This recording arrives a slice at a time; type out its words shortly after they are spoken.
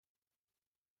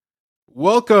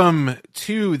Welcome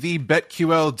to the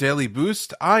BetQL Daily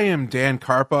Boost. I am Dan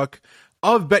Karpuk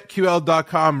of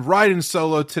BetQL.com, riding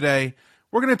solo today.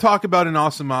 We're going to talk about an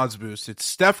awesome odds boost. It's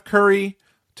Steph Curry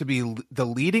to be the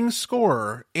leading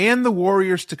scorer and the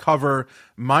Warriors to cover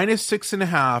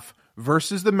 -6.5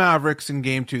 versus the Mavericks in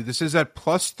Game 2. This is at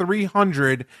plus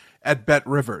 300 at Bet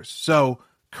Rivers. So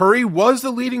Curry was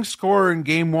the leading scorer in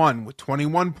Game 1 with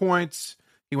 21 points.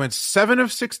 He went 7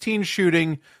 of 16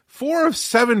 shooting, 4 of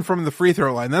 7 from the free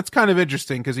throw line. That's kind of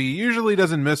interesting because he usually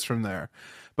doesn't miss from there.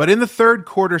 But in the third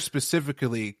quarter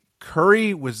specifically,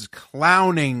 Curry was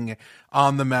clowning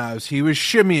on the Mavs. He was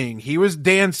shimmying. He was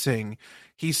dancing.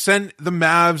 He sent the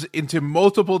Mavs into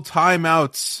multiple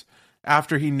timeouts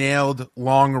after he nailed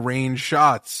long-range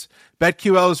shots.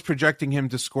 BetQL is projecting him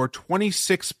to score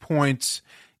 26 points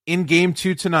in Game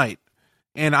 2 tonight.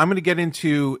 And I'm going to get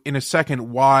into in a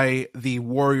second why the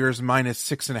Warriors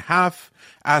 -6.5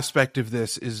 aspect of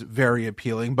this is very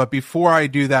appealing. But before I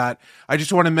do that, I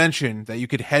just want to mention that you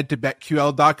could head to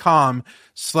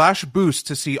betql.com/boost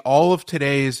to see all of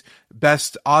today's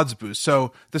best odds boosts.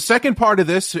 So the second part of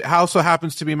this also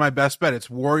happens to be my best bet. It's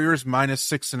Warriors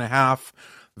 -6.5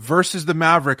 versus the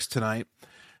Mavericks tonight.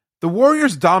 The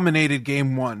Warriors dominated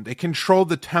Game 1. They controlled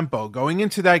the tempo. Going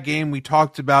into that game, we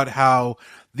talked about how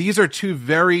these are two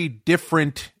very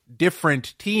different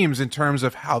teams in terms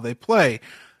of how they play.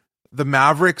 The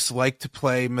Mavericks like to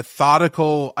play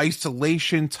methodical,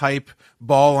 isolation type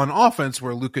ball on offense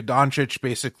where Luka Doncic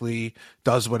basically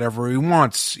does whatever he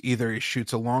wants. Either he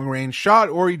shoots a long-range shot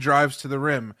or he drives to the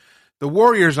rim. The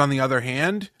Warriors, on the other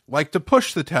hand, like to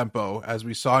push the tempo. As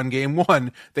we saw in Game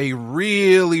 1, they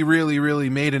really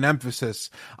made an emphasis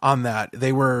on that.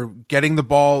 They were getting the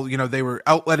ball, they were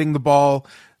outletting the ball,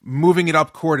 moving it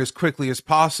up court as quickly as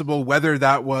possible, whether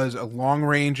that was a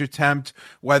long-range attempt,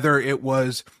 whether it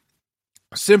was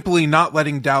simply not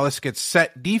letting Dallas get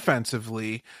set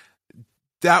defensively.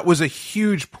 That was a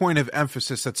huge point of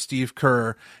emphasis that Steve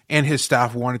Kerr and his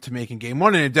staff wanted to make in Game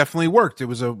 1, and it definitely worked. It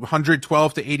was a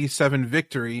 112-87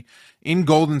 victory in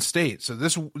Golden State. So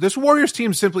this Warriors team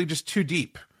is simply just too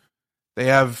deep. They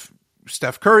have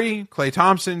Steph Curry, Klay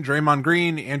Thompson, Draymond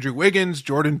Green, Andrew Wiggins,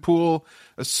 Jordan Poole,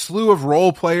 a slew of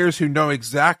role players who know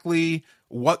exactly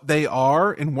what they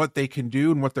are and what they can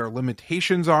do and what their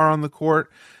limitations are on the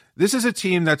court. This is a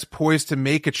team that's poised to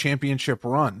make a championship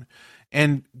run.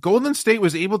 And Golden State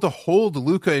was able to hold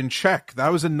Luka in check.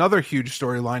 That was another huge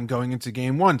storyline going into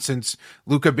Game 1, since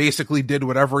Luka basically did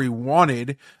whatever he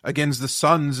wanted against the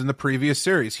Suns in the previous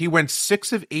series. He went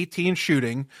 6 of 18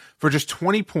 shooting for just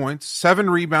 20 points, 7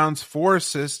 rebounds, 4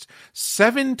 assists,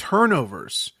 7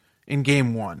 turnovers in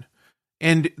Game 1.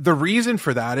 And the reason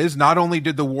for that is not only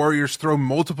did the Warriors throw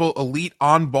multiple elite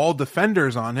on-ball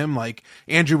defenders on him, like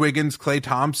Andrew Wiggins, Klay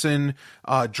Thompson,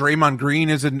 Draymond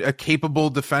Green is a capable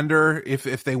defender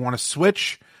if they want to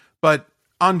switch, but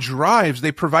on drives,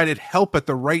 they provided help at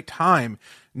the right time.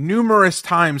 Numerous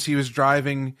times he was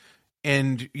driving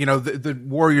and, the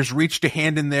Warriors reached a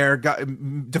hand in there,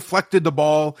 deflected the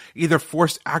ball, either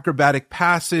forced acrobatic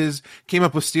passes, came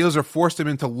up with steals, or forced him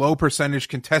into low percentage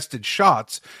contested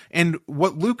shots. And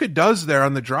what Luka does there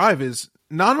on the drive is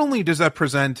not only does that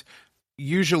present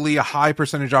usually a high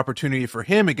percentage opportunity for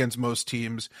him against most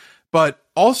teams, but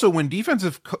also when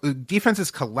defenses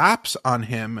collapse on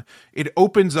him, it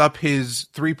opens up his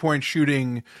three-point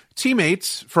shooting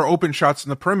teammates for open shots in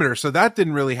the perimeter. So that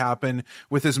didn't really happen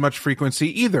with as much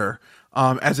frequency either,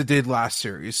 as it did last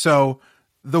series. So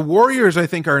the Warriors, I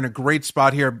think, are in a great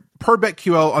spot here. Per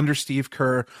BetQL under Steve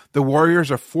Kerr, the Warriors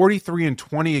are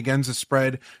 43-20 against the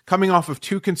spread, coming off of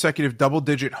 2 consecutive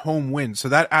double-digit home wins. So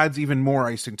that adds even more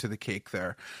icing to the cake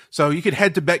there. So you could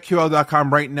head to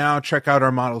BetQL.com right now, check out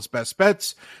our model's best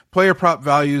bets, player prop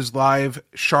values, live,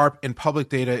 sharp, and public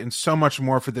data, and so much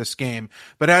more for this game.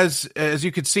 But as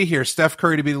you can see here, Steph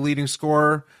Curry to be the leading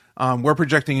scorer. We're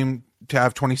projecting him to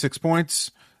have 26 points.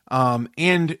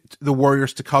 And the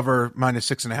Warriors to cover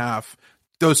 -6.5.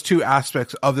 Those two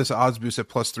aspects of this odds boost at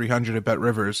plus 300 at Bet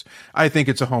Rivers. I think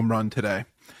it's a home run today.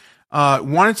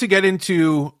 Wanted to get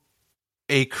into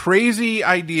a crazy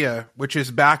idea, which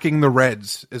is backing the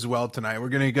Reds as well tonight. We're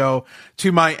going to go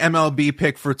to my MLB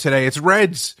pick for today. It's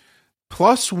Reds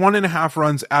plus 1.5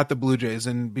 runs at the Blue Jays.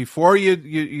 And before you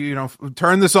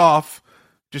turn this off,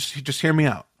 just hear me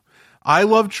out. I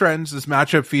love trends. This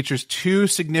matchup features 2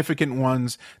 significant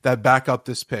ones that back up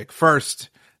this pick. First,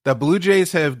 the Blue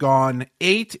Jays have gone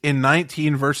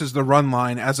 8-19 versus the run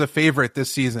line as a favorite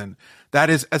this season. That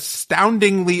is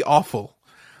astoundingly awful.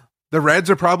 The Reds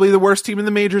are probably the worst team in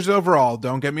the majors overall,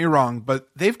 don't get me wrong, but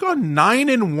they've gone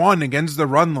 9-1 against the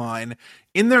run line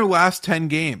in their last 10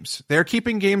 games. They're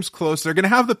keeping games close. They're going to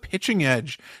have the pitching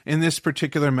edge in this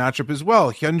particular matchup as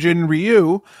well. Hyunjin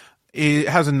Ryu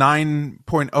has a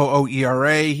 9.00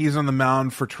 ERA. He's on the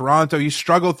mound for Toronto. He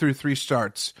struggled through 3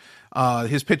 starts.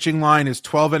 His pitching line is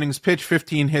 12 innings pitched,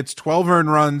 15 hits, 12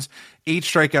 earned runs, 8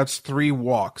 strikeouts, 3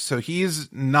 walks. So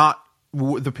he's not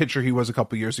the pitcher he was a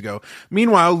couple years ago.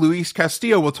 Meanwhile, Luis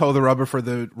Castillo will toe the rubber for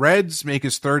the Reds, make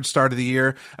his 3rd start of the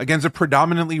year against a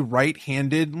predominantly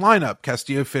right-handed lineup.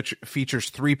 Castillo features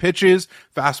 3 pitches,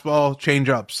 fastball,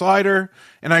 changeup, slider,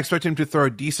 and I expect him to throw a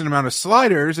decent amount of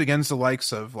sliders against the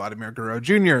likes of Vladimir Guerrero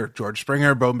Jr., George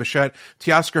Springer, Bo Bichette,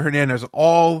 Teoscar Hernandez,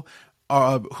 all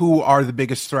who are the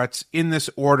biggest threats in this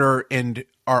order and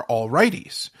are all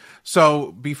righties.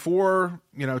 So before,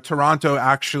 Toronto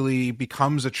actually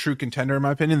becomes a true contender, in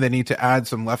my opinion, they need to add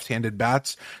some left-handed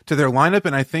bats to their lineup,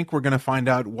 and I think we're going to find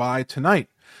out why tonight.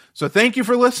 So thank you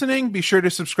for listening. Be sure to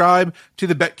subscribe to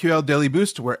the BetQL Daily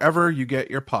Boost wherever you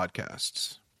get your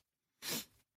podcasts.